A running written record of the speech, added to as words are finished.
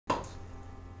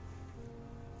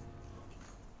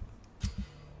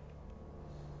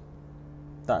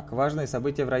Так, важные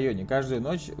события в районе. Каждую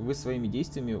ночь вы своими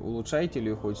действиями улучшаете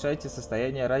или ухудшаете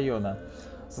состояние района.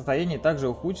 Состояние также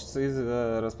ухудшится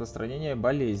из-за распространения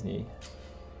болезней.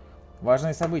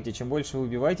 Важные события. Чем больше вы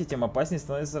убиваете, тем опаснее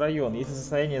становится район. Если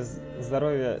состояние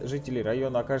здоровья жителей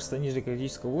района окажется ниже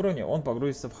критического уровня, он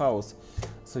погрузится в хаос.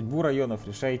 Судьбу районов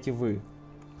решаете вы.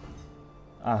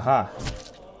 Ага.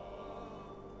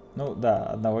 Ну да,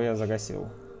 одного я загасил.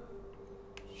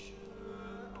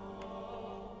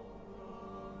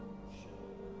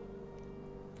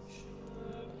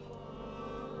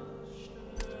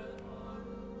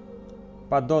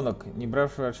 Подонок, не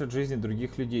бравший в расчет жизни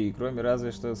других людей, кроме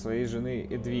разве что своей жены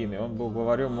Эдвины. Он был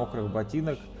главарем мокрых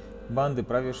ботинок, банды,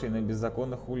 правившей на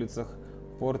беззаконных улицах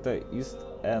порта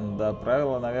Ист-Энда.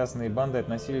 Правила, навязанные бандой,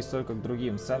 относились только к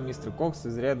другим. Сам мистер Кокс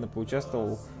изрядно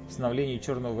поучаствовал в становлении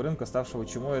черного рынка, ставшего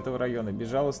чумой этого района.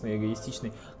 Безжалостный и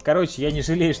эгоистичный. Короче, я не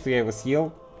жалею, что я его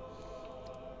съел.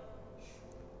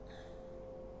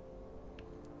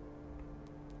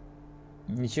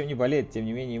 Ничем не болеет, тем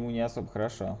не менее, ему не особо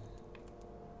хорошо.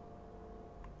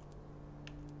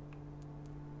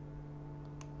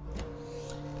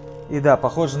 И да,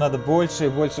 похоже, надо больше и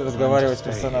больше разговаривать с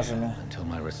персонажами.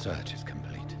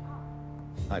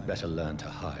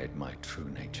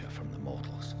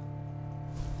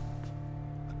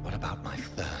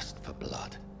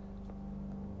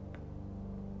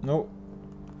 Ну,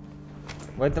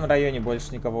 в этом районе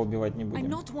больше никого убивать не будем.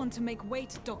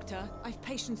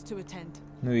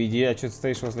 Ну иди, а что ты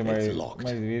стоишь возле моей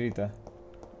двери-то?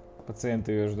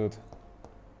 Пациенты ее ждут.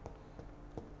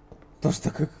 То,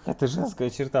 что какая-то женская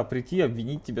черта, прийти,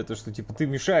 обвинить тебя, то, что типа ты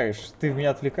мешаешь, ты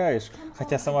меня отвлекаешь,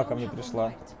 хотя сама ко мне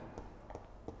пришла.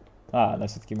 А, она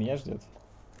все-таки меня ждет.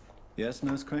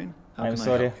 I'm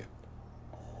sorry.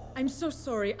 I'm so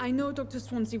sorry. I know Dr.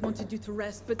 Swansea wanted you to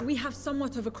rest, but we have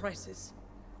somewhat of a crisis.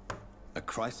 A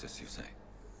crisis, you say?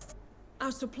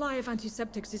 Our supply of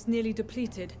antiseptics is nearly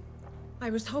depleted. I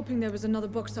was hoping there was another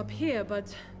box up here,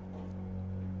 but...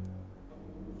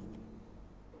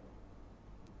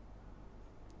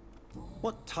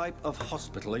 What type of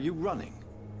hospital are you running?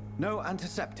 No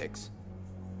antiseptics?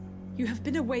 You have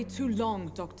been away too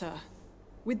long, Doctor.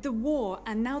 With the war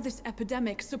and now this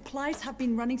epidemic, supplies have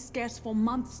been running scarce for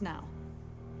months now.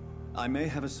 I may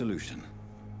have a solution.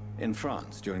 In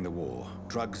France, during the war,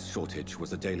 drugs shortage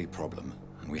was a daily problem,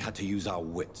 and we had to use our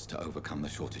wits to overcome the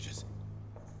shortages.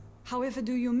 However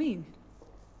do you mean?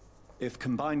 If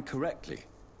combined correctly,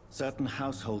 certain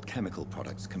household chemical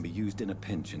products can be used in a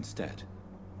pinch instead.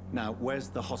 Now, where's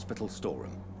the hospital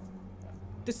storeroom?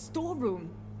 The storeroom?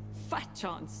 Fat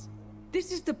chance.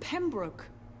 This is the Pembroke,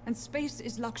 and space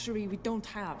is luxury we don't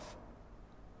have.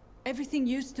 Everything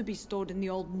used to be stored in the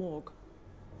old morgue.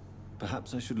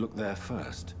 Perhaps I should look there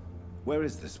first. Where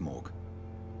is this morgue?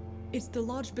 It's the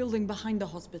large building behind the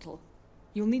hospital.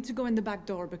 You'll need to go in the back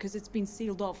door because it's been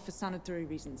sealed off for sanitary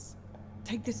reasons.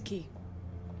 Take this key.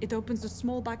 It opens a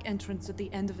small back entrance at the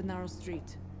end of a narrow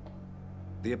street.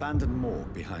 The abandoned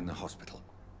morgue behind the hospital.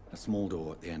 A small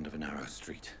door at the end of a narrow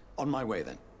street. On my way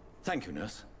then. Thank you,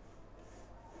 nurse.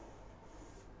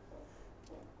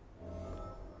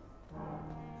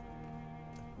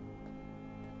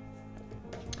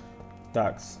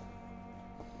 Такс.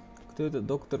 Кто это?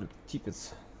 Доктор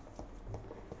Типец.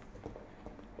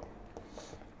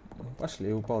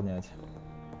 Пошли выполнять.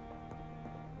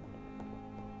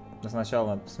 Но сначала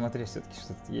надо посмотреть, все-таки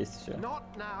что-то есть еще.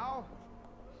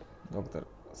 Доктор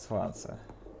Сванса.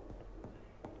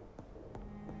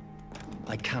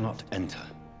 I cannot enter.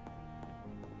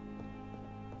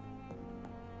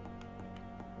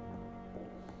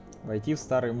 Войти в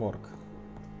старый морг.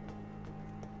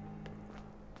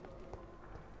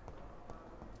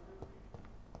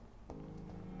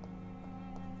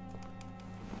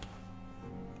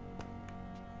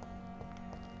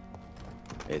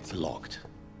 It's locked.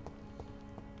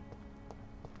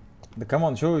 Да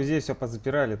камон, чего вы здесь все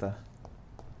позапирали-то?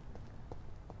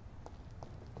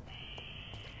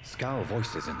 Scowl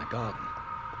voices in the garden.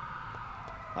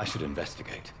 I should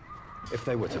investigate. If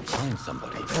they were to find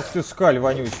somebody. Ух ты, скаль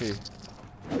вонючий.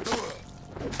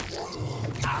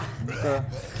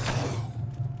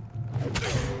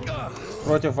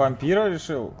 Против вампира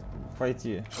решил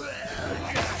пойти?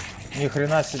 Ни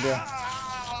хрена себе.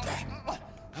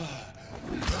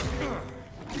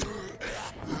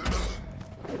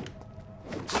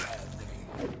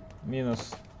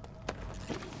 Минус.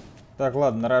 Так,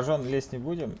 ладно, на рожон лезть не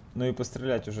будем. Ну и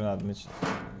пострелять уже надо. Значит.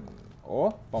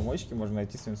 О, помочки, можно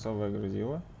найти свинцовое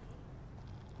грузило.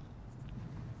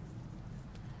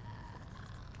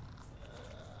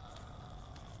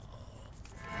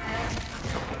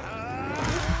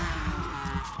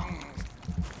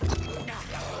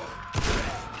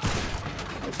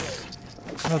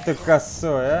 Ну ты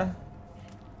косой, а?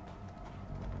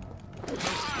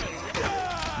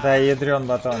 Да, ядрен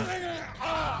батон.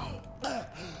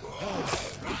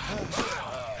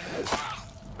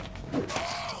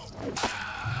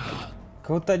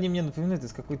 Кого-то они мне напоминают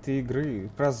из какой-то игры.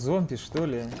 Про зомби, что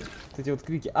ли? Вот эти вот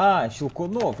крики. А,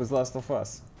 Щелкунов из Last of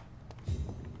Us.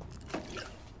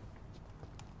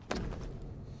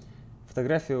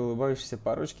 Фотография улыбающейся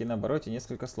парочки, на обороте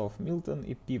несколько слов. Милтон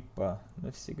и Пиппа.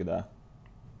 Навсегда.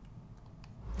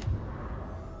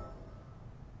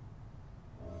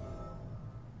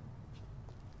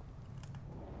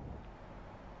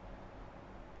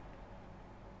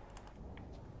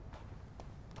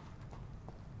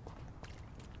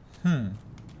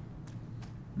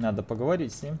 Надо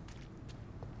поговорить с ним.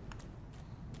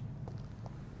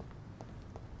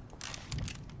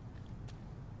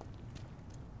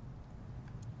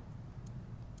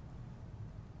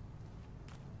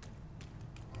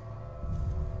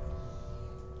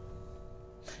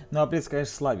 Ну, а принц,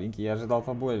 конечно, слабенький. Я ожидал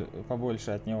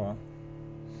побольше от него.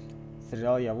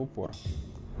 Стрелял я в упор.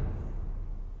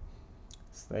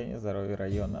 Состояние здоровья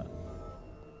района.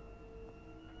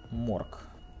 Морг.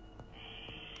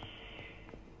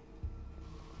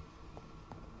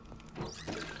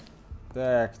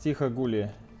 Так, тихо,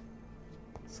 гули.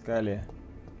 Скали.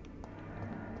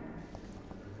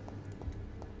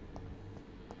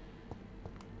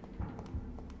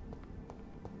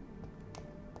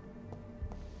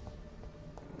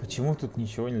 Почему тут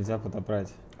ничего нельзя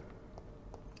подобрать?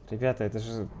 Ребята, это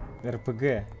же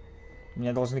РПГ. У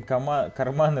меня должны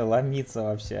карманы ломиться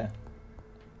вообще.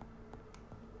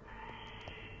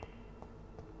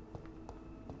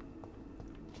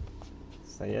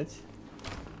 Стоять.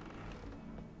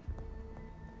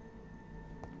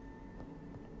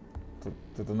 Тут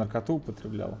это наркоту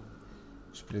употреблял.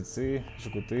 Шприцы,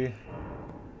 жгуты.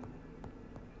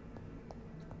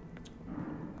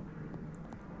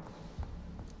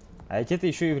 А ведь это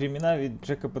еще и времена ведь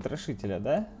Джека Потрошителя,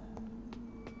 да?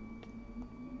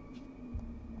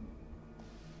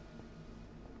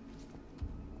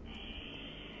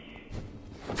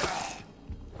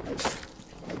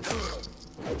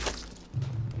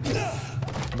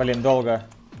 Блин, долго.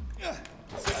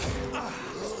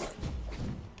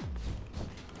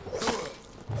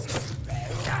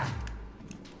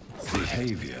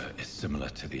 Behavior is similar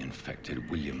to the infected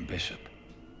William Bishop.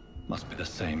 Must be the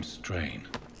same strain.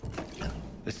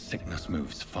 This sickness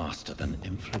moves faster than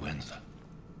influenza.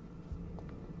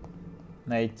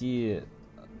 Найти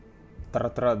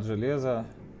тартрат железа.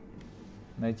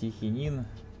 Найти хинин.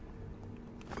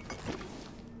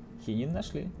 Хинин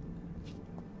нашли?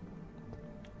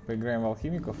 Поиграем в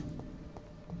алхимиков.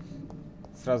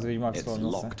 Сразу Ведьмак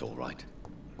вспомнился.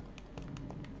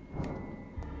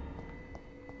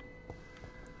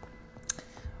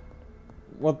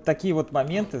 Вот такие вот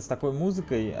моменты с такой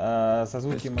музыкой, со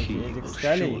звуком этих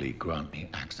скалей.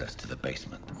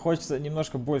 Хочется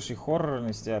немножко большей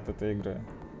хоррорности от этой игры.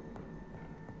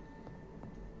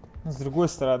 Но с другой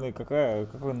стороны,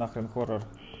 какой нахрен хоррор?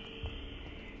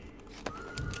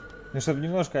 Ну, чтобы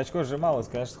немножко очко сжималось,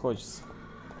 конечно, хочется.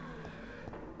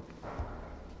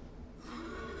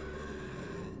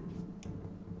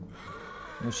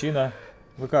 Мужчина,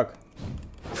 вы как?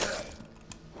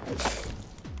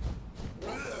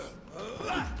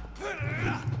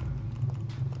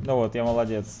 Ну вот, я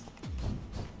молодец.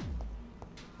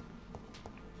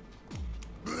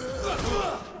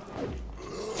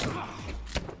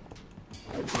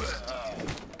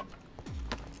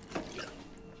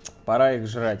 Пора их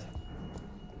жрать.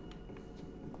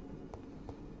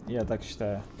 Я так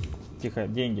считаю. Тихо,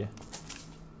 деньги.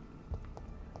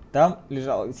 Там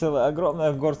лежала целая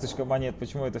огромная горсточка монет.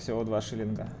 Почему это всего 2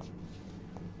 шиллинга?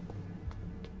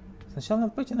 Сначала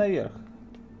надо пойти наверх.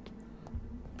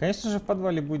 Конечно же, в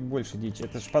подвале будет больше дичи.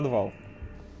 Это же подвал.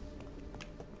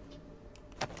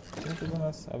 Это у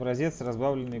нас образец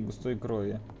разбавленной густой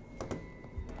крови.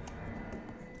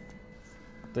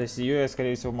 То есть ее я,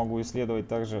 скорее всего, могу исследовать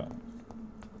также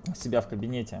у себя в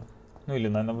кабинете. Ну или,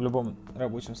 наверное, в любом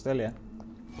рабочем столе.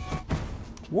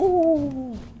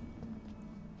 У-у-у-у.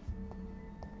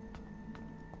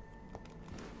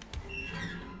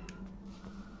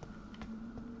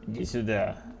 Иди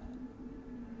сюда.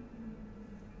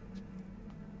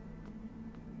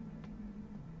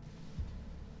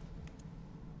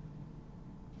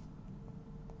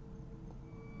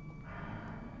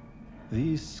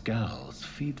 These skulls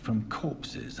feed from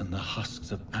corpses and the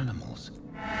husks of animals.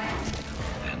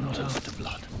 They're not after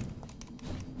blood.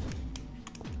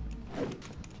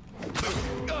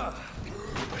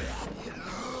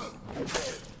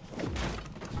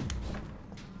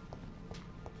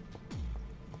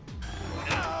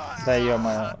 Да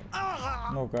ё-моё.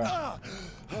 Ну-ка.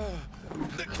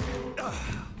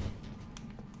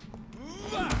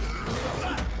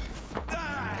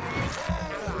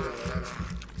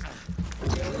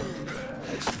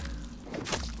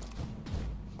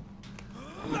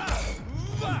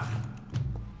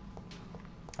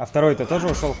 А второй-то тоже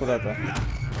ушел куда-то?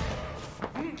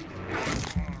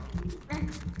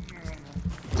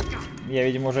 Я,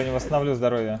 видимо, уже не восстановлю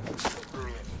здоровье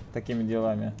такими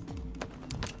делами.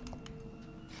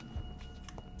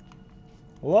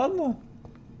 Ладно.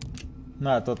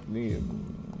 На, тот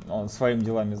он своими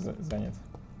делами занят.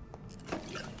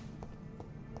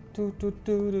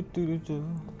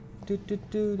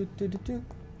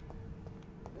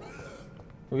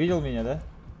 Увидел меня, да?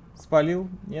 Спалил?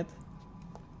 Нет?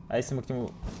 А если мы к нему...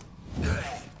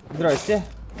 Здрасте.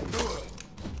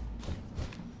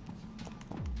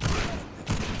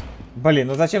 Блин,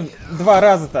 ну зачем 2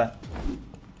 раза-то?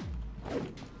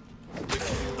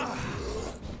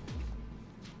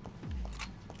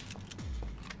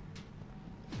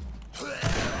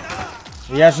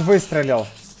 Я же выстрелил.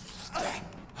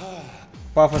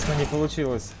 Пафосно не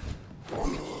получилось.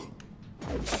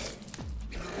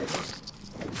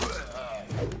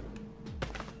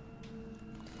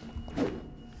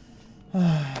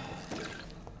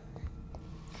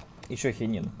 Еще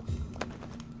хинин.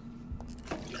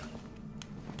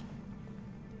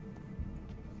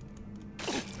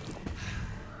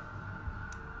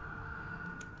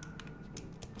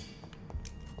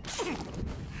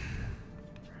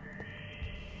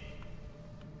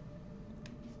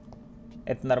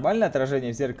 Это нормальное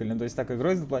отражение в зеркале? Ну, то есть так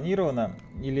игрой запланировано?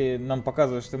 Или нам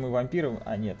показывают, что мы вампиры?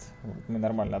 А нет, мы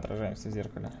нормально отражаемся в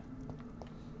зеркале.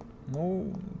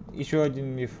 Ну, еще один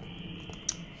миф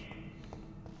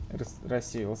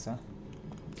рассеялся.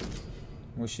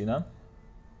 Мужчина.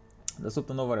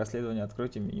 Доступно новое расследование.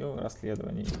 Откройте меню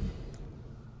расследований.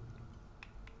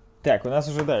 Так, у нас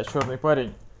уже, да, черный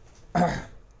парень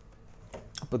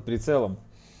под прицелом.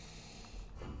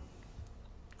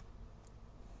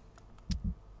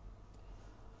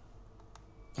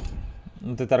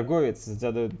 Ну, ты торговец, у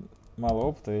тебя дают мало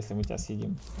опыта, если мы тебя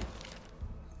съедим.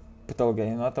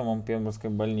 Патологоанатомом Пембургской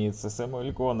больницы.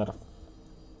 Сэмюэль Коннор.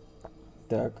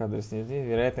 Так, адрес нет.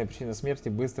 Вероятная причина смерти —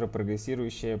 быстро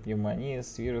прогрессирующая пневмония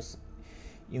с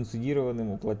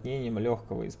инсудированным уплотнением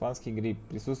легкого. Испанский грипп.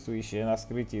 Присутствующая на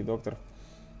вскрытии доктор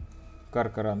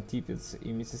Каркаран Типпетс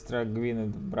и медсестра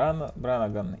Гвинет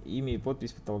Бранаган. Имя и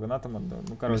подпись патологоанатома.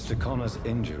 Ну, короче. Mr. Connor's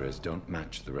injuries don't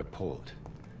match the report.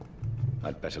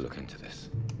 I'd better look into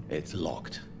this. It's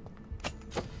locked.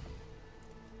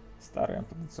 Старый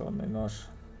ампутационный нож.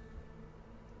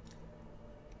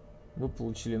 Вы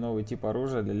получили новый тип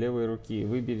оружия для левой руки.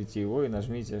 Выберите его и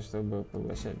нажмите, чтобы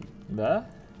поглощать. Да?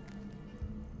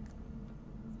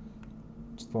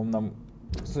 Что-то, по-моему,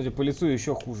 нам, судя по лицу,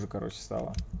 еще хуже, короче,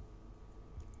 стало.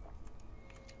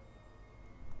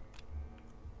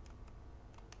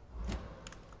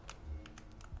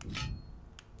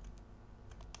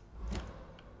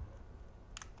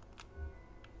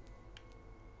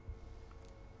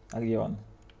 А где он?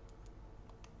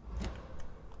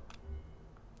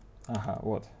 Ага,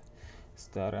 вот.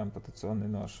 Старый ампутационный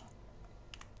нож.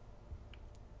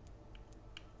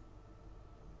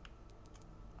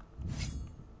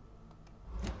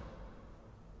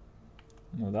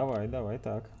 Ну давай, давай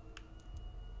так.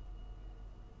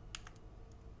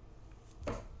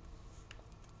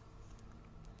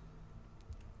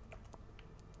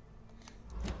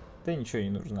 Да ничего не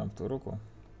нужно нам в ту руку.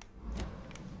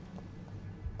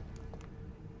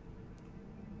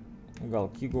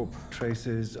 Уголки губ.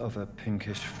 Traces of a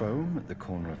pinkish foam at the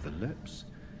corner of the lips.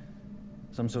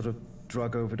 Some sort of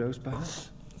drug overdose, perhaps?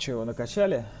 Чего,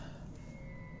 накачали?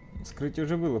 Вскрытие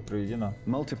уже было проведено.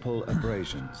 Multiple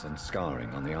abrasions and scarring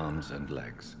on the arms and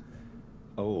legs.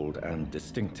 Old and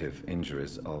distinctive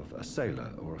injuries of a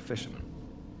sailor or a fisherman.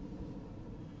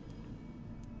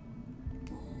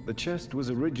 The chest was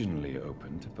originally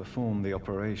open to perform the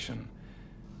operation.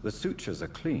 The sutures are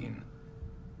clean,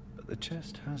 but the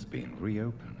chest has been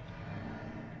reopened.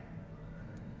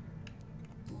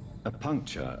 A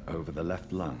puncture over the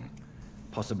left lung,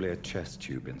 possibly a chest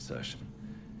tube insertion.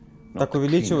 Так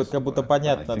увеличивают, как будто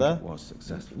понятно, да?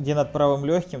 Где над правым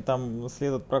легким, там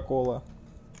след от прокола.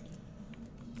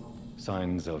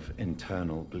 Signs of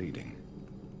internal bleeding.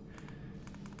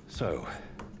 So,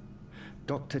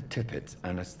 Dr. Tippett's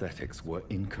anesthetics were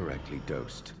incorrectly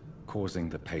dosed, causing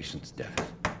the patient's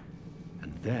death.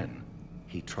 And then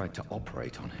he tried to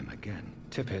operate on him again.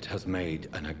 Tippett has made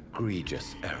an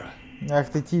egregious error. Ах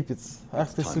ты, Типпетс.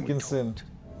 Ах ты, сукин сын.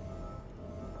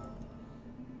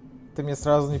 Ты мне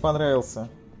сразу не понравился.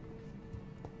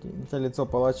 Это лицо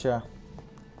палача.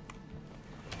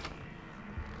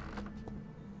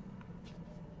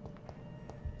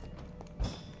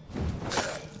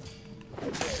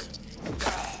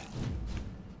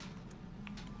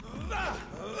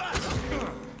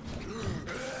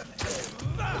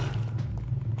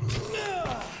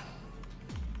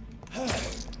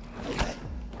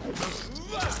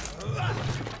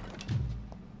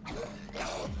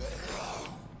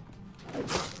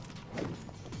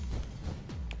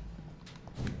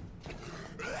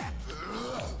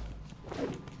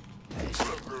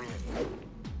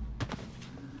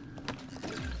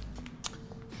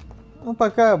 Ну,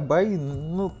 пока бои,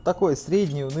 ну, такой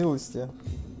средней унылости.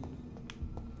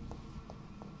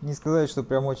 Не сказать, что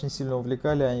прям очень сильно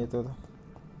увлекали они тут.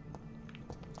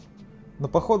 Но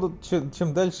походу,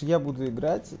 чем дальше я буду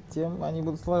играть, тем они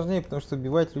будут сложнее, потому что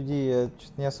убивать людей я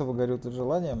что-то не особо горю тут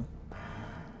желанием.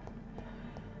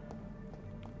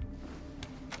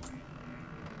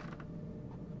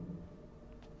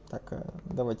 Так,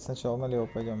 давайте сначала налево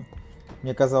пойдем.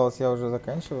 Мне казалось, я уже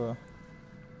заканчиваю.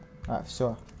 А,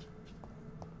 все.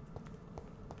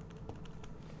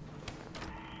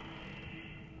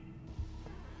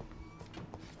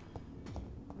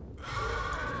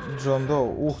 Джон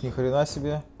Доу. Ух, ни хрена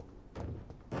себе.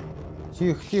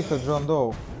 Тихо, тихо, Джон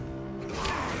Доу.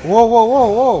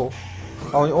 Воу-воу-воу-воу!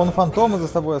 А он фантомы за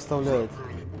собой оставляет.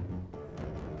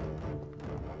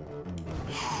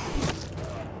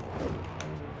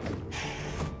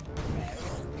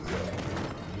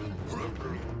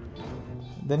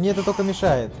 Да мне это только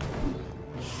мешает.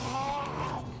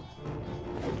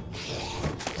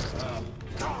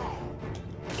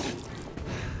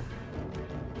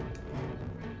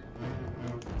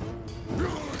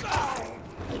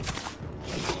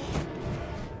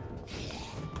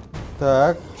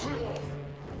 Так.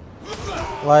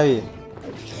 Лови.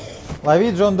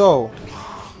 Лови, Джон Доу.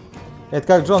 Это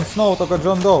как Джон Сноу, только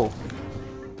Джон Доу.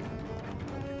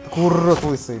 Такой урод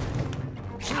лысый.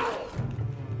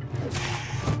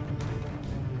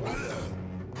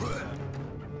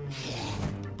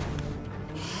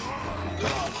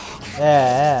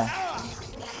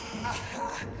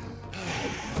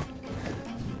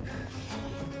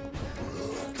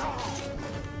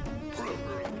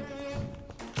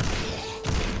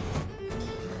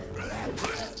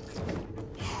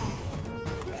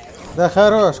 Да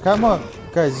хорош, камон,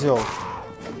 козел.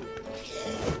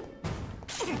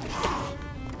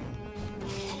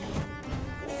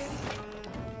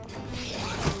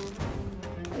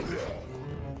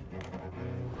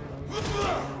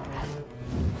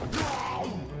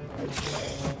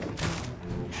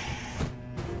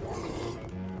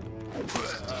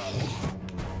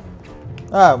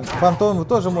 А, фантомы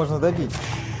тоже можно добить.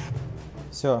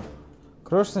 Все.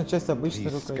 Крошечная часть обычной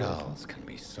рукоятки.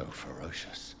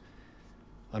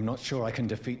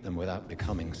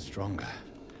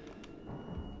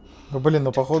 Ну блин,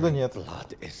 ну походу нет.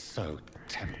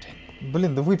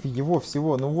 Блин, да выпей его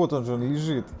всего, ну вот он же, он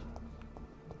лежит.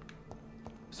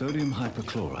 Sodium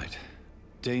hypochlorite.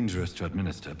 Dangerous to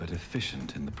administer, but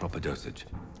efficient in the proper dosage.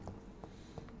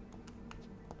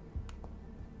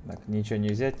 Так, ничего не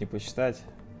взять, не посчитать.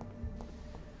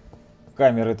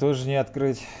 Камеры тоже не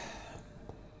открыть.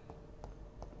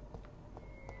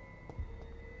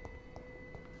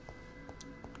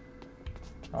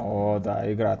 О,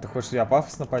 да, игра. Ты хочешь, я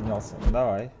пафосно поднялся? Ну,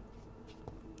 давай.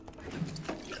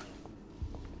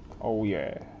 Оу,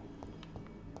 yeah.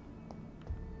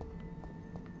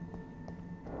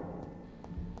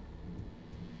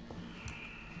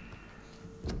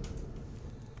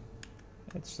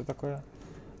 Это что такое?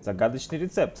 Загадочный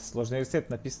рецепт. Сложный рецепт,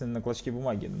 написанный на клочке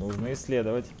бумаги. Нужно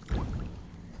исследовать.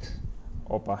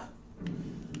 Опа.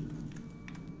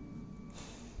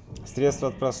 Средство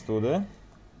от простуды.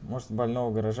 Может,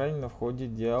 больного горожанина в ходе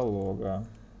диалога.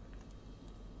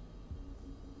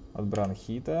 От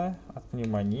бронхита, от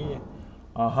пневмонии.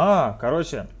 Ага,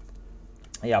 короче,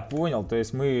 я понял. То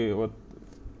есть мы вот,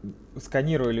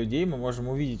 сканируя людей, мы можем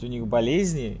увидеть у них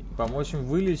болезни и помочь им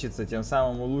вылечиться, тем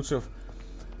самым улучшив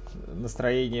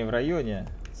настроение в районе,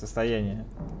 состояние.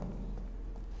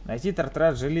 Найти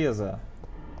тартрат железа.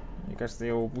 Мне кажется,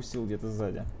 я его упустил где-то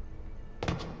сзади.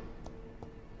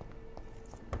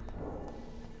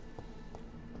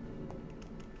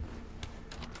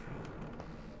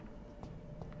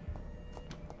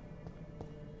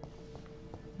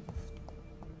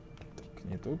 Так,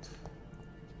 не тут.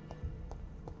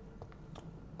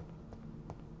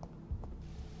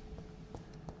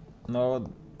 Но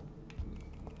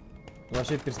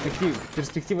вообще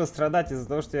перспектива страдать из-за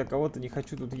того, что я кого-то не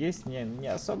хочу тут есть, мне не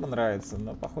особо нравится,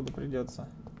 но походу придется.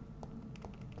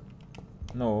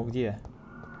 Ну, где?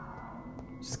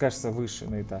 Сейчас кажется выше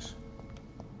на этаж.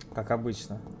 Как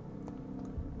обычно.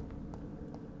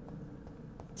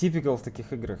 Типикал в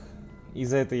таких играх. И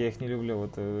за это я их не люблю.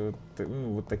 Вот,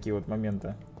 ну, вот такие вот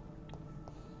моменты.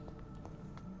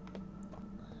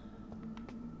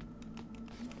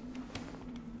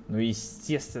 Ну,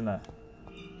 естественно.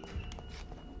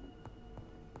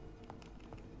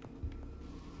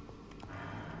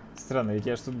 Странно, ведь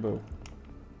я ж тут был.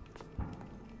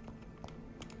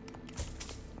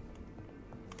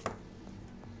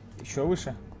 Еще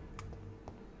выше?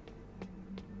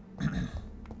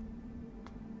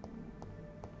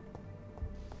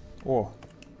 О!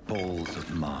 Balls of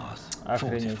Mars.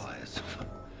 Охренеть. Fortifiers.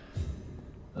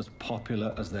 As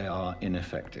popular as they are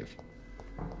ineffective.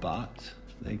 But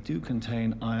they do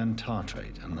contain iron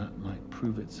tartrate, and that might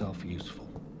prove itself useful.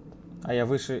 А я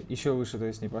выше, еще выше, то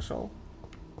есть не пошел.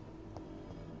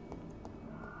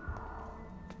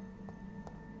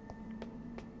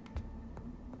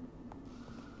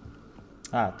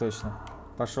 А, точно.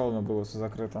 Пошел, но было все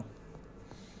закрыто.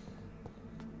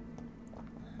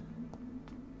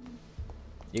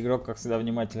 Игрок, как всегда,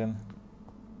 внимателен.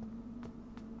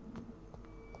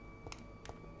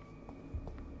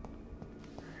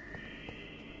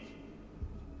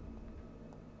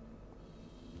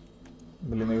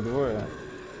 Блин, их двое.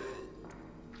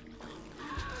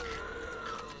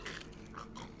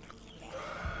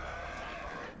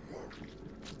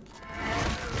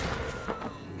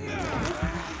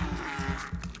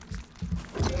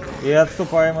 И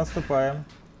отступаем, отступаем.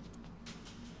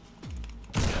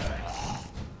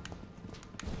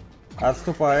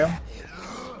 Отступаем.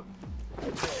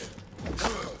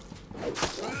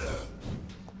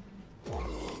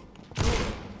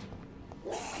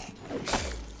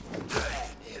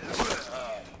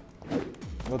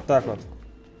 Вот так вот.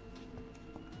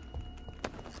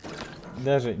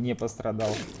 Даже не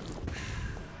пострадал.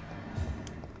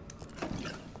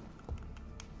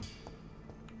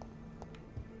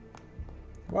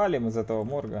 Валим из этого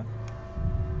морга.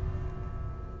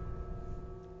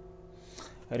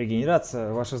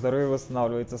 Регенерация. Ваше здоровье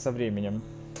восстанавливается со временем.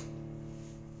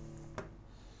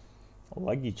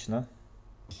 Логично.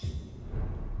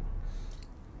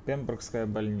 Пемброкская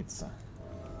больница.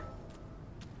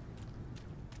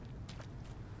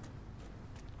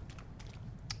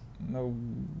 Ну,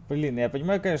 блин, я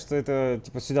понимаю, конечно, что это,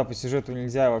 типа, сюда по сюжету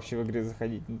нельзя вообще в игре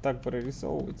заходить. Но так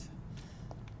прорисовывать.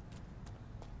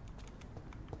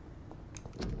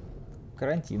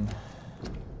 Карантин.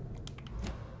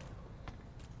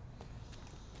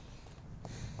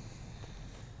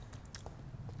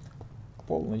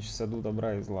 Полночь в саду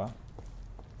добра и зла.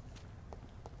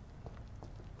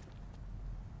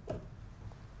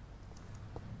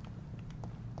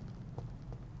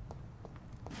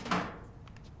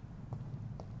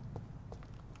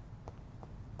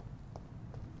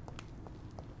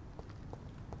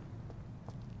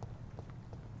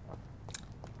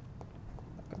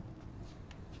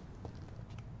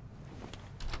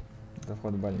 Это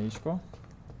вход в больничку.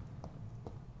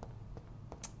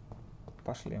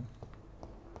 Пошли.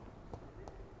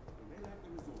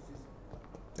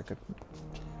 Так это...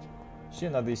 Вообще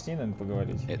надо и с ней, наверное,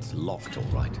 поговорить. It's locked,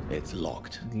 all right. It's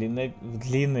locked.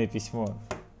 Длинное письмо.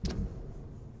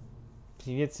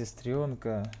 Привет,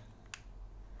 сестренка.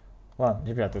 Ладно,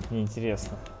 ребята, это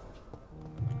неинтересно.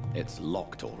 It's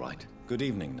locked, all right. Good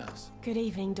evening, nurse. Good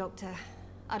evening, Doctor.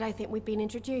 I don't think we've been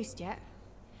introduced yet.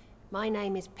 My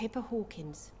name is Pippa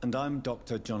Hawkins. And I'm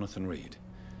Dr. Jonathan Reed.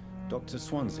 Dr.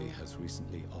 Swansea has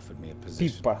recently offered me a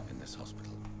position Pippa. in this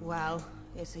hospital. Well,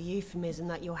 it's a euphemism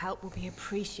that your help will be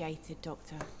appreciated,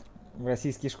 Doctor. В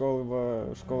российских школах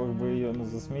бы ее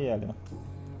засмеяли.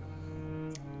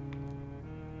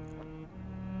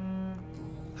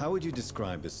 How would you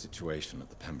describe the situation at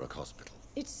the Pembroke Hospital?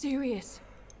 It's serious.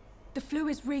 The flu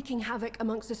is wreaking havoc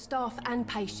amongst the staff and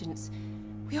patients.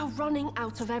 We are running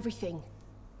out of everything.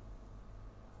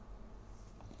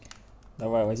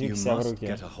 Давай, возьми You себя в must руки.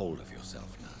 get a hold of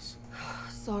yourself, nurse.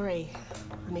 Sorry,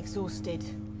 I'm exhausted.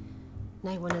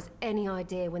 No one has any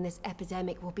idea when this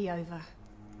epidemic will be over.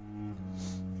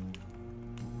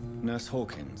 Nurse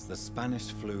Hawkins, the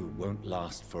Spanish flu won't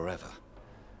last forever.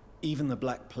 Even the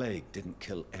Black Plague didn't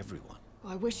kill everyone.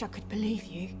 I wish I could believe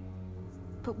you.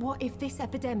 But what if this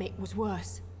epidemic was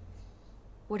worse?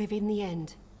 What if in the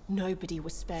end, nobody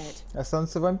was spared?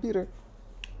 Останутся вампиры.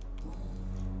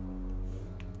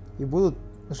 И будут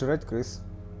жрать крыс.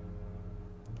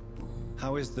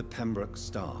 How is the Pembroke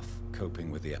staff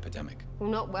coping with the epidemic? Well,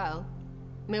 not well.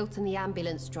 Milton, the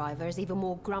ambulance driver, is even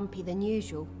more grumpy than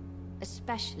usual.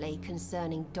 Especially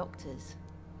concerning doctors.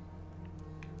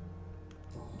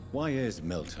 Why is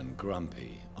Milton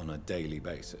grumpy on a daily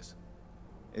basis?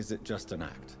 Is it just an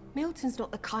act? Milton's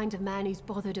not the kind of man who's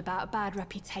bothered about a bad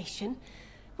reputation,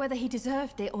 whether he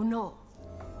deserved it or not.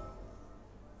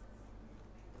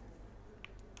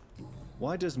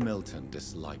 Why does Milton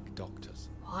dislike doctors?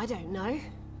 I don't know.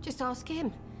 Just ask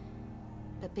him.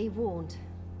 But be warned,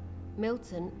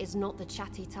 Milton is not the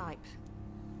chatty type.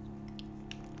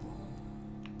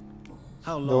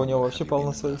 How Да у long него have вообще you been полно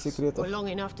in своих nurse? секретов. Well, long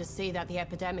enough to see that the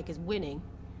epidemic is winning.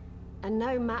 And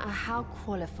no matter how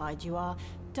qualified you are,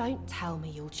 don't tell me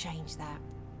you'll change that.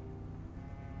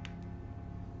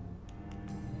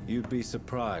 You'd be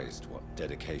surprised what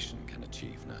dedication can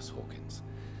achieve, Nurse Hawkins.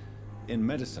 In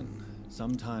medicine,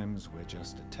 sometimes we're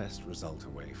just a test result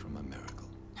away from a miracle.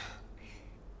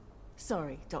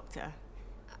 Sorry, Doctor.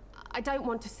 I don't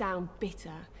want to sound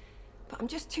bitter, but I'm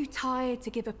just too tired to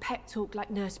give a pep talk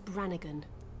like Nurse Brannigan.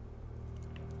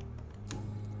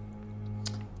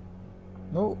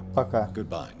 Ну, пока.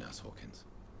 Goodbye, Nurse Hawkins.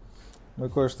 Мы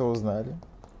кое-что узнали.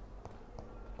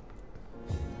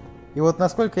 И вот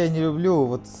насколько я не люблю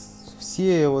вот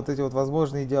все вот эти вот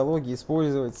возможные идеологии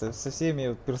использовать со всеми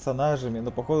вот персонажами,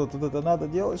 но походу тут это надо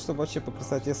делать, чтобы вообще по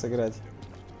красоте сыграть.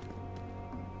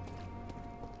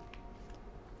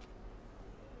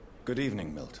 Good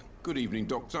evening, Milton. Good evening,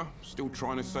 Doctor. Still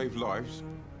trying to save lives?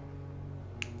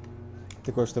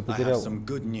 Ты кое-что I have потерял. some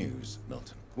good news,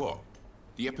 Milton. What?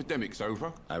 The epidemic's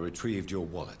over? I retrieved your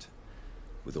wallet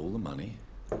with all the money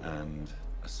and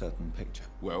a certain picture.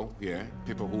 Well, yeah,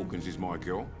 Pippa Hawkins is my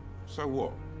girl. So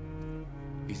what?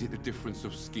 Is it the difference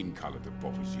of skin colour that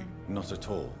bothers you? Not at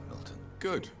all, Milton.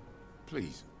 Good.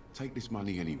 Please, take this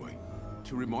money anyway.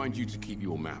 To remind you to keep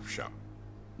your mouth shut.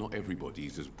 Not everybody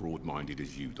is as broad-minded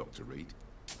as you, Dr. Reed.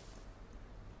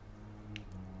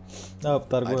 I'd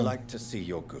Торгуем. like to see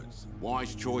your goods.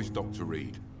 Wise choice, Dr.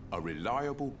 Reed. A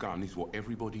reliable gun is what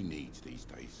everybody needs these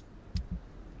days.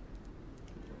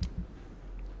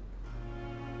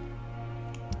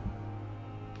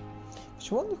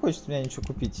 Почему он не хочет у меня ничего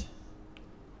купить?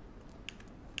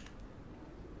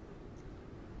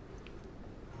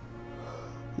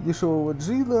 Дешевого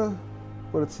джина,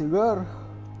 портсигар.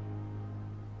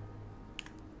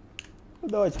 Ну,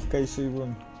 давайте пока еще и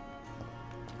будем.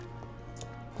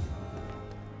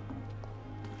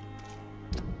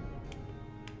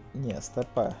 Не,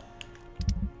 стопа.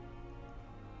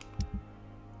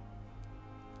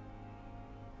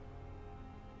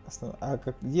 А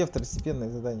как, где второстепенное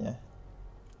задание?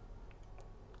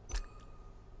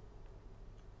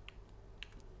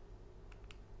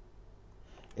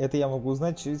 Это я могу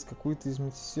узнать через какую-то из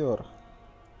медсестер.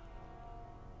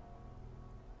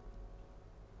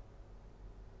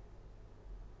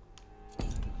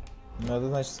 Надо,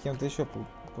 значит, с кем-то еще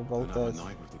поболтать. Another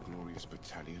night with the glorious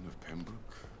battalion of Pembroke.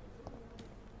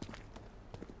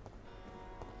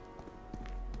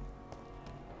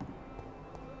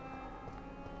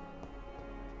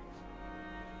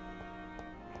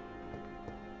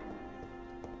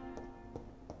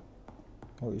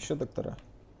 О, еще доктора.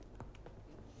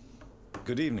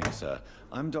 Good evening, sir.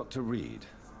 I'm Dr. Reed.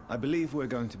 I believe we're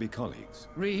going to be colleagues.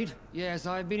 Reed, yes,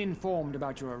 I've been informed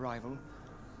about your arrival.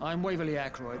 I'm Waverly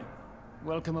Ackroyd.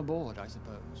 Welcome aboard, I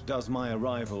suppose. Does my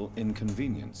arrival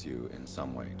inconvenience you in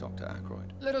some way, Dr.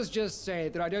 Ackroyd? Let us just say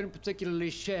that I don't particularly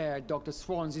share Dr.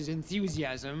 Swansea's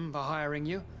enthusiasm for hiring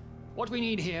you. What we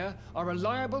need here are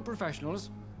reliable professionals,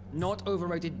 not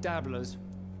overrated dabblers.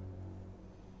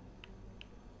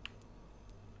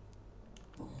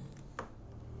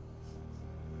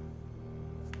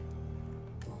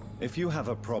 If you have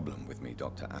a problem with me,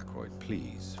 Dr. Ackroyd,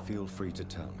 please feel free to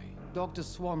tell me. Dr.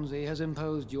 Swansea has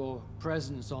imposed your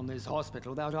presence on this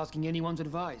hospital without asking anyone's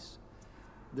advice.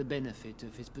 The benefit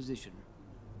of his position.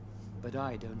 But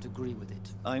I don't agree with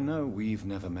it. I know we've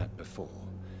never met before,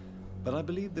 but I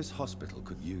believe this hospital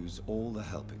could use all the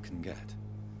help it can get.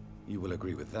 You will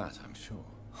agree with that, I'm sure.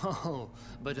 Oh,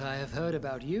 but I have heard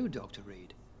about you, Dr.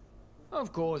 Reed.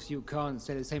 Of course, you can't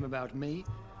say the same about me,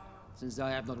 since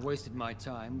I have not wasted my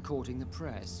time courting the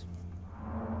press.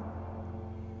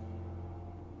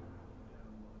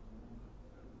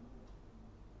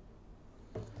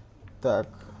 Так.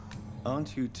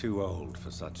 Aren't you too old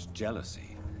for such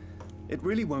jealousy? It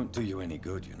really won't do you any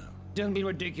good, you know. Don't be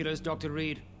ridiculous, Dr.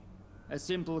 Reed. A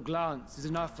simple glance is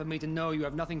enough for me to know you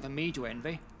have nothing for me to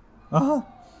envy. Ага.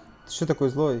 Ты что такой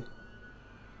злой?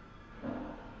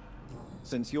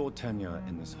 Since your tenure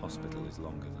in this hospital is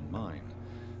longer than mine,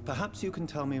 perhaps you can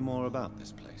tell me more about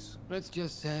this place. Let's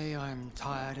just say I'm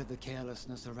tired of the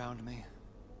carelessness around me.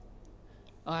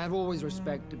 I have always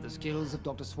respected the skills of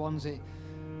Dr. Swansea,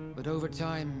 but over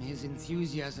time his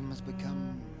enthusiasm has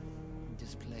become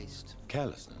displaced.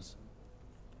 Carelessness?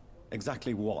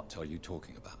 Exactly what are you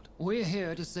talking about? We're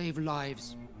here to save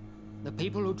lives. The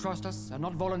people who trust us are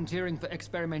not volunteering for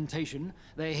experimentation.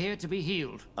 They're here to be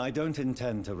healed. I don't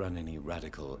intend to run any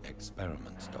radical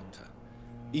experiments, Doctor.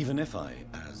 Even if I,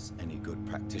 as any good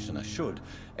practitioner should,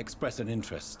 express an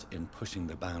interest in pushing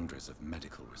the boundaries of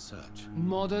medical research.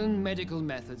 Modern medical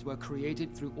methods were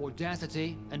created through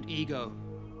audacity and ego.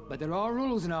 But there are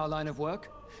rules in our line of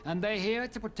work, and they're here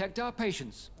to protect our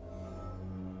patients.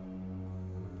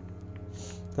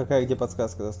 Какая где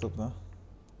подсказка доступна?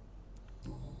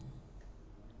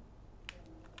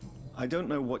 I don't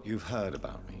know what you've heard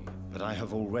about me, but I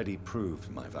have already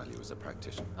proved my value as a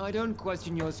practitioner. I don't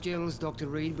question your skills, Dr.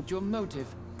 Reed, but your motive.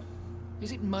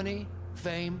 Is it money,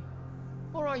 fame,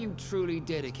 or are you truly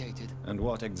dedicated? And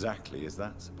what exactly is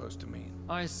that supposed to mean?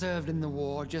 I served in the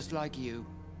war just like you.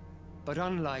 But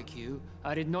unlike you,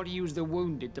 I did not use the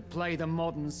wounded to play the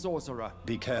modern sorcerer.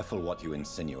 Be careful what you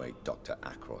insinuate, Dr.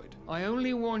 Ackroyd. I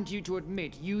only want you to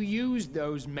admit you used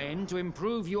those men to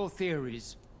improve your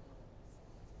theories.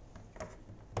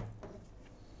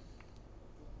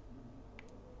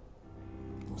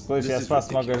 Слышь, я спас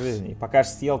много жизней. Пока ж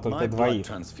съел My только blood двоих.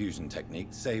 transfusion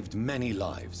technique saved many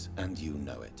lives, and you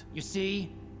know it. You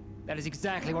see? That is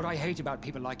exactly what I hate about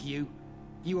people like you.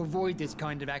 You avoid this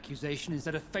kind of accusation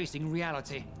instead of facing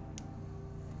reality.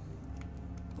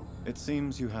 It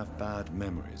seems you have bad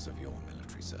memories of your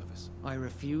military service. I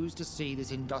refuse to see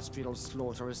this industrial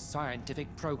slaughter as scientific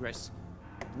progress.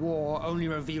 War only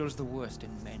reveals the worst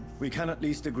in men. We can at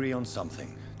least agree on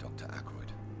something, Dr.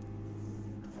 Ackroyd.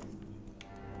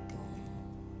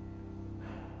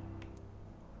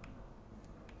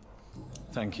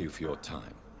 Thank you for your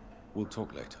time. We'll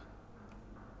talk later.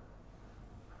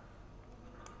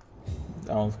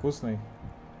 А он вкусный.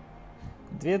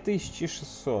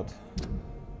 2600.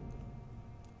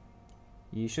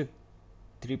 И еще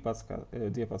две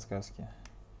подсказки.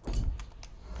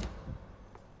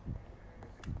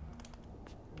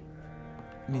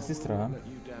 Медсестра.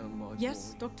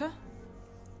 Yes, Doctor?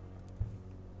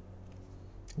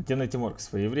 Где найти морг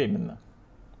своевременно?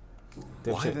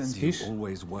 Ты Why вообще then do you спишь?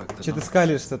 always work the Че ты night?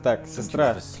 скалишься так, Don't you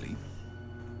сестра? ever sleep?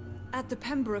 At the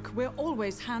Pembroke, we're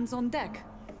always hands on deck.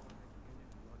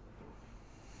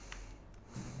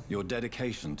 Your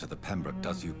dedication to the Pembroke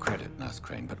does you credit, Nurse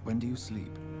Crane, but when do you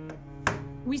sleep?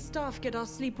 We staff get our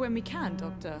sleep when we can,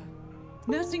 Doctor.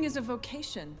 Nursing is a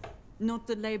vocation, not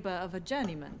the labor of a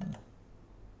journeyman.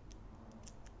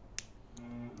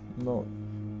 Ну,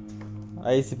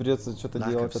 а если придется что-то Lack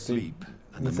делать, of а ты sleep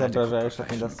and не the medical соображаешь от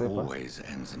profession недосыпа? always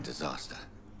ends in disaster.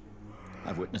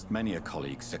 I've witnessed many a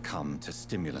colleague succumb to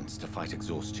stimulants to fight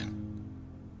exhaustion.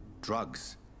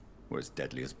 Drugs were as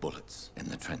deadly as bullets in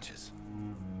the trenches.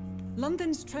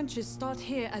 London's trenches start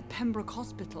here at Pembroke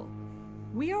Hospital.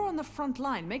 We are on the front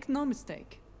line, make no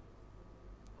mistake.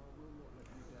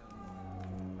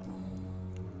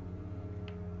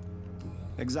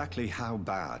 Exactly how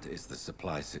bad is the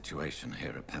supply situation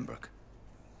here at Pembroke?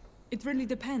 It really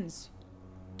depends.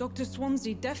 Dr.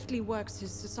 Swansea deftly works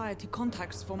his society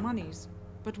contacts for monies,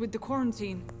 but with the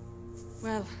quarantine,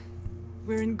 well,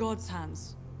 we're in God's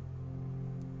hands.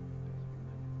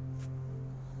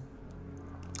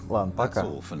 Ладно, That's пока.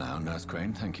 all for now, Nurse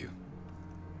Crane. Thank you.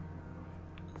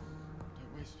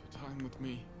 Don't waste your time with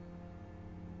me.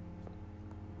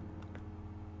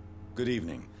 Good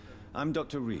evening. I'm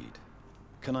Dr. Reed.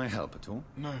 Can I help at all?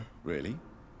 No, Really?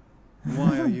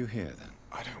 Why are you here then?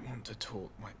 I don't want to talk.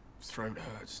 My throat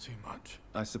hurts too much.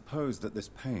 I suppose that this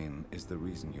pain is the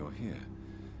reason you're here.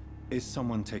 Is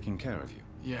someone taking care of you?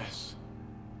 Yes.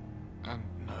 And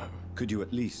no. Could you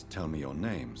at least tell me your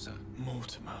name, sir?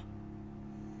 Mortimer.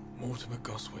 Mortimer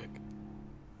Goswick.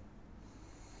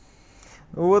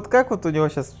 Вот как вот у него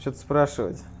сейчас что-то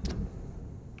спрашивать?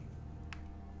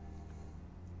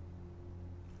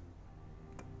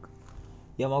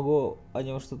 Я могу о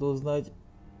нем что-то узнать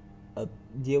от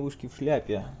девушки в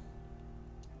шляпе.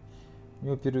 У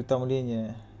него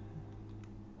переутомление.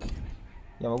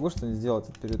 Я могу что-нибудь сделать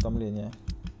от переутомления?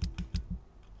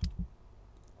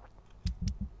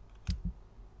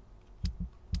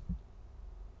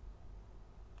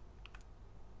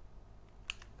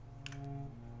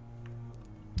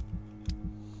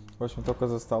 В общем, только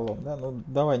за столом, да? Ну,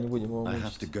 давай не будем его I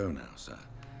have to мучить. go now, sir.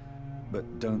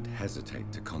 But don't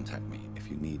hesitate to contact me if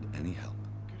you need any help.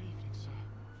 Good evening, sir.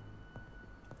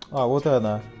 А, вот и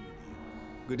она.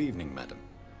 Good evening, madam.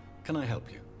 Can I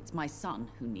help you? It's my son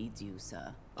who needs you,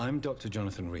 sir. I'm Dr.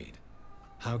 Jonathan Reed.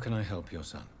 How can I help your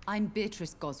son? I'm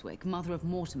Beatrice Goswick, mother of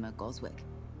Mortimer Goswick.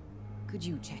 Could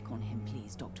you check on him,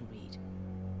 please, Dr. Reed?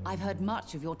 I've heard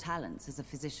much of your talents as a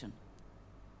physician.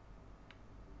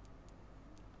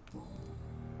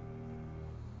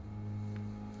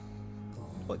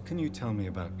 What can you tell me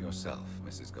about yourself,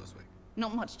 Mrs. Goswick?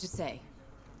 Not much to say.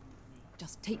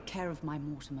 Just take care of my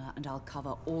Mortimer and I'll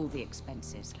cover all the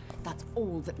expenses. That's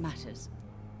all that matters.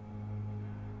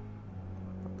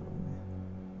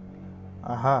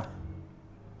 Ага.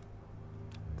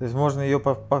 То есть можно ее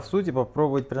по сути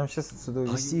попробовать прямо сейчас отсюда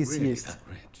увезти и съесть.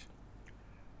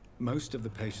 Most of the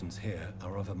patients here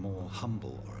are of a more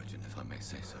humble origin, if I may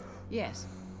say so. Yes,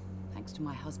 thanks to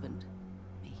my husband.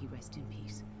 May he rest in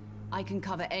peace. I can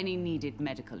cover any needed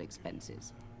medical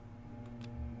expenses.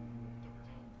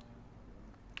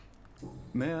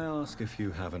 May I ask if you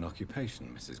have an occupation,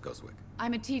 Mrs. Goswick?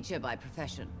 I'm a teacher by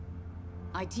profession.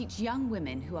 I teach young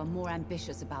women who are more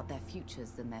ambitious about their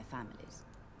futures than their families.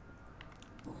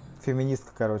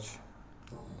 Феминистка, короче.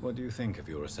 What do you think of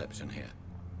your reception here?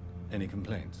 Any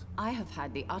complaints? I have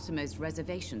had the uttermost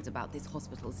reservations about this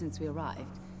hospital since we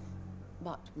arrived.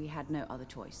 But we had no other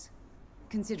choice,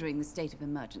 considering the state of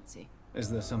emergency. Is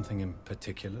there something in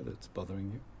particular that's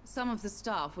bothering you? Some of the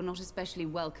staff were not especially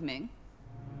welcoming.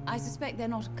 I suspect they're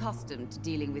not accustomed to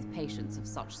dealing with patients of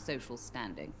such social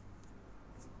standing.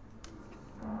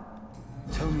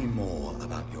 Tell me more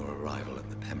about your arrival at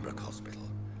the Pembroke Hospital.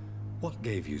 What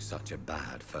gave you such a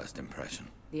bad first impression?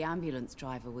 The ambulance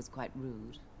driver was quite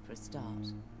rude, for a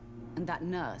start. And that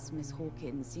nurse, Miss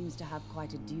Hawkins, seems to have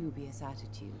quite a dubious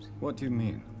attitude. What do you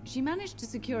mean? She managed to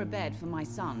secure a bed for my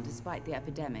son despite the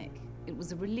epidemic. It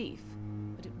was a relief,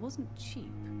 but it wasn't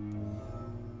cheap.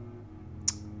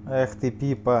 Эх ты,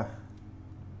 Пипа.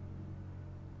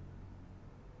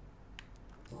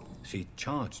 She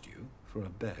charged you for a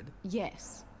bed?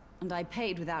 Yes, and I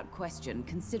paid without question,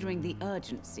 considering the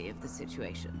urgency of the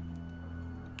situation.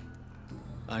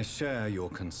 I share your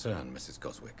concern, Mrs.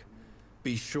 Goswick.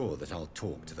 Be sure that I'll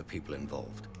talk to the people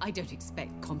involved. I don't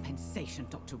expect compensation,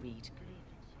 Dr. Reed.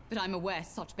 But I'm aware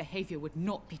such behavior would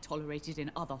not be tolerated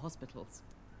in other hospitals.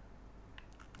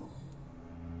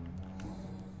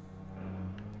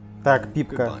 Так,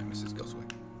 Пипка, Goodbye, Mrs.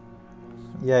 Goswick.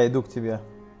 я иду к тебе.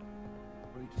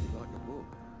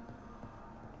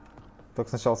 Только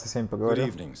сначала со всеми Good поговорю.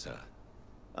 evening, sir.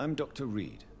 I'm Dr.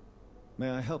 Reed.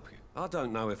 May I help you? I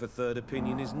don't know if a third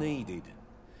opinion is needed.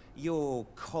 Your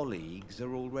colleagues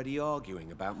are already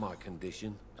arguing about my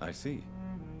condition. I see.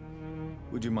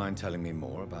 Would you mind telling me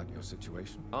more about your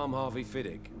situation? I'm Harvey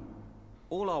Fiddick.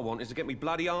 All I want is to get me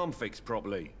bloody arm fixed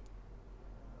properly.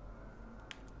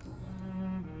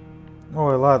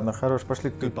 Ой, ладно, хорош, пошли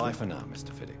к Пипке. Goodbye for now,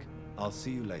 Mr. Fiddick. I'll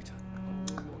see you later.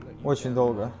 Очень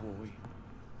долго.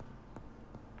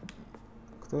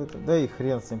 Кто это? Да и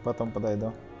хрен с ним, потом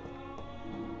подойду.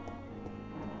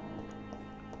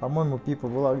 По-моему, Пипа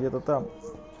была где-то там.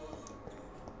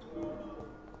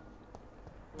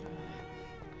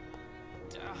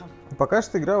 Пока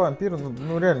что игра Вампир,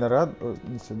 ну реально радует.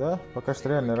 Не сюда. Пока что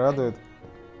реально радует.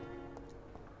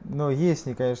 Но есть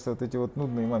не, конечно, вот эти вот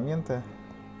нудные моменты.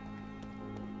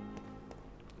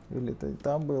 Или это и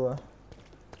там было.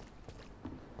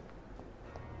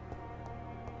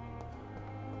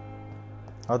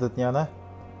 А вот это не она?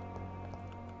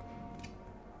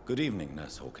 Good evening,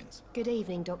 Nurse Hawkins. Good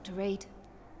evening, Dr. Reed.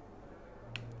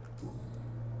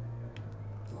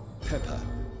 Pepper,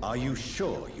 are you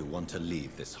sure you want to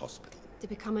leave this hospital? To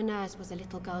become a nurse was a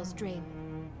little girl's dream.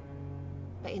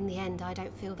 But in the end, I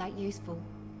don't feel that useful.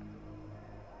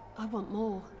 I want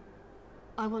more.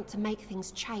 I want to make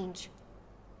things change.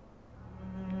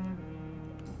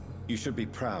 You should be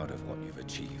proud of what you've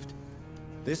achieved.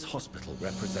 This hospital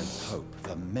represents hope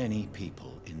for many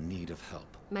people in need of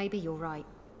help. Maybe you're right.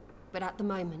 But at the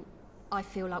moment, I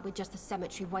feel like we're just a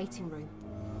cemetery waiting room.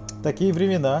 Такие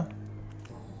времена.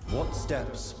 What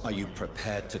steps are you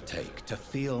prepared to take to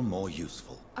feel more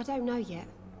useful? I don't know yet.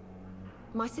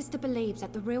 My sister believes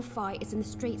that the real fight is in the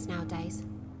streets nowadays.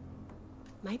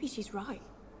 Maybe she's right.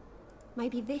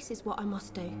 Maybe this is what I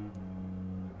must do.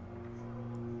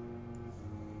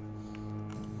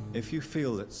 If you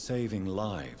feel that saving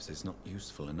lives is not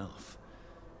useful enough,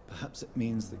 perhaps it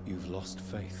means that you've lost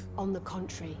faith. On the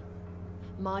contrary,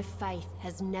 my faith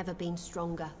has never been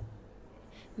stronger.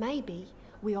 Maybe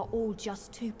we are all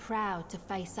just too proud to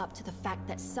face up to the fact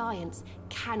that science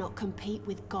cannot compete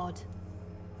with God.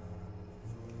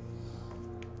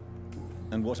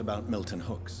 And what about Milton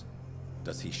Hooks?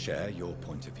 Does he share your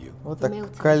point of view? Вот For так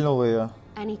Milton, кольнула ее.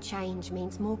 any change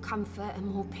means more comfort and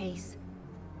more peace.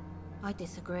 I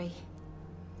disagree.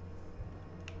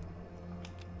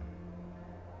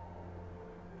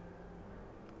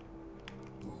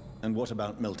 And what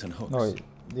about Milton Hooks? Ой,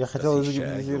 я Does хотел he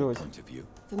share your загипнотизировать. point of view?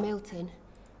 For Milton,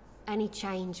 any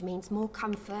change means more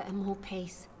comfort and more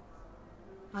peace.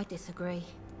 I disagree.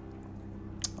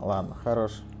 Ладно,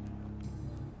 хорош.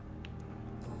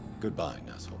 Goodbye,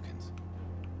 Nurse Hawkins.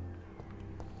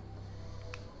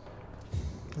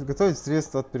 Изготовить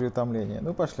средства от переутомления.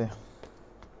 Ну, пошли.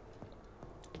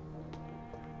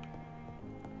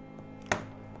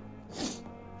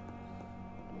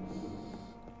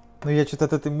 Ну, я что-то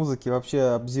от этой музыки вообще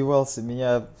обзевался.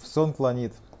 Меня в сон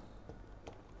клонит.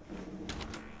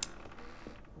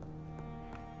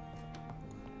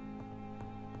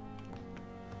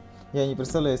 Я не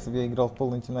представляю, если бы я играл в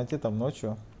полной темноте там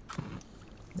ночью.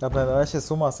 Я бы, наверное, вообще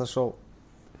с ума сошел.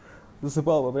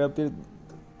 Засыпал бы прям перед...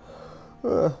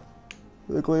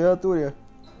 на клавиатуре.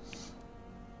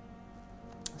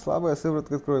 Слабая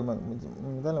сыворотка крови.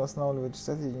 Моментально восстанавливает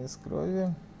 60 единиц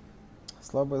крови.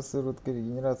 Слабая сыворотка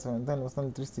регенерация. Моментально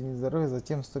восстанавливает 300 единиц здоровья.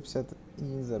 Затем 150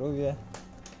 единиц здоровья.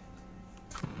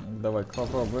 Давай-ка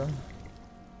попробуем.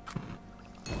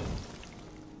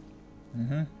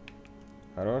 Угу.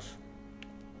 Хорош.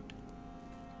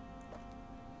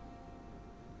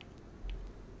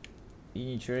 И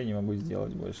ничего я не могу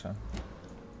сделать больше.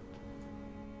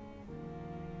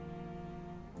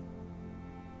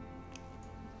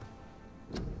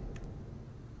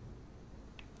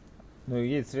 Ну и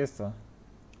есть средства.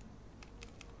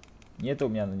 Нет у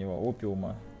меня на него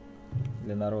опиума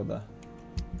для народа.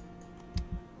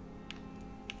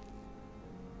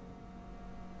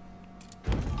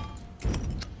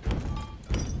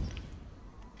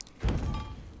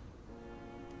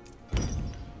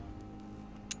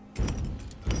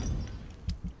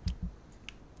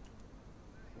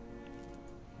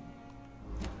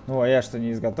 Ну, а я что,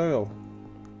 не изготовил?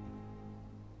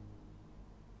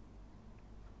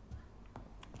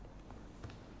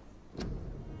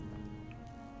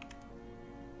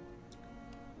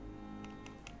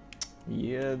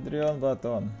 Ядрен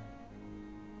батон.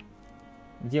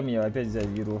 Где мне опять взять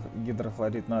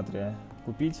гидрохлорид натрия?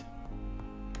 Купить?